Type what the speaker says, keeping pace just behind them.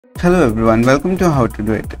Hello everyone, welcome to How to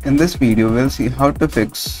Do It. In this video, we'll see how to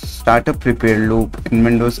fix startup repair loop in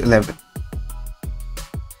Windows 11.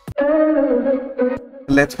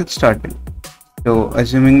 Let's get started. So,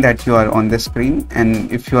 assuming that you are on the screen,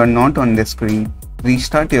 and if you are not on the screen,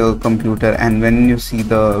 restart your computer, and when you see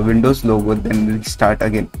the Windows logo, then restart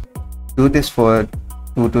again. Do this for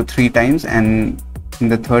 2 to 3 times, and in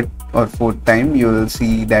the third or fourth time, you will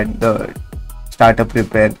see that the startup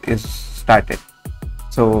repair is started.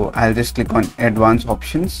 So I'll just click on advanced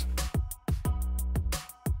options,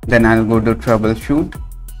 then I'll go to troubleshoot,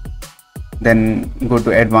 then go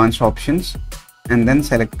to advanced options, and then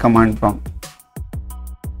select command prompt.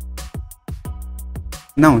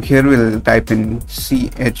 Now here we'll type in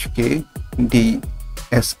chkdsk.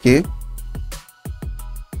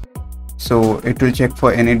 So it will check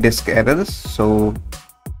for any disk errors. So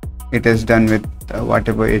it is done with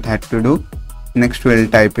whatever it had to do. Next we'll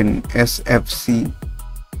type in sfc/scan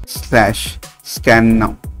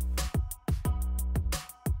now.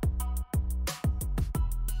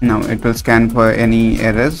 Now it will scan for any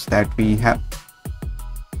errors that we have.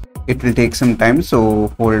 It will take some time, so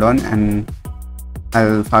hold on and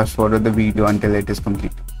I'll fast forward the video until it is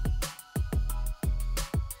complete.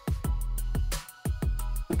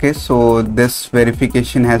 Okay, so this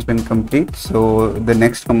verification has been complete. So the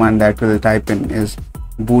next command that we'll type in is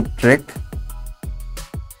bootrec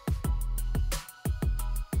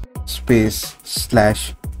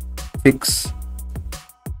 /fix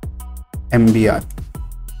mbr.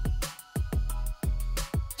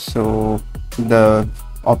 So the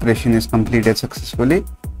operation is completed successfully.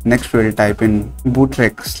 Next we'll type in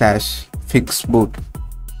bootrec/fix boot.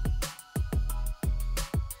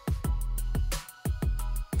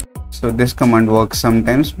 So this command works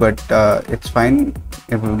sometimes, but it's fine.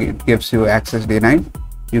 If it gives you access denied,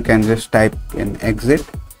 you can just type in exit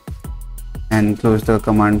and close the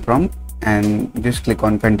command prompt and just click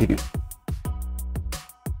on continue.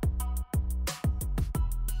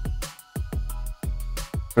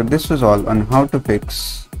 So this was all on how to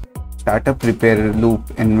fix startup repair loop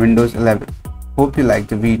in Windows 11. Hope you liked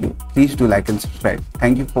the video. Please do like and subscribe.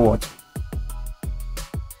 Thank you for watching.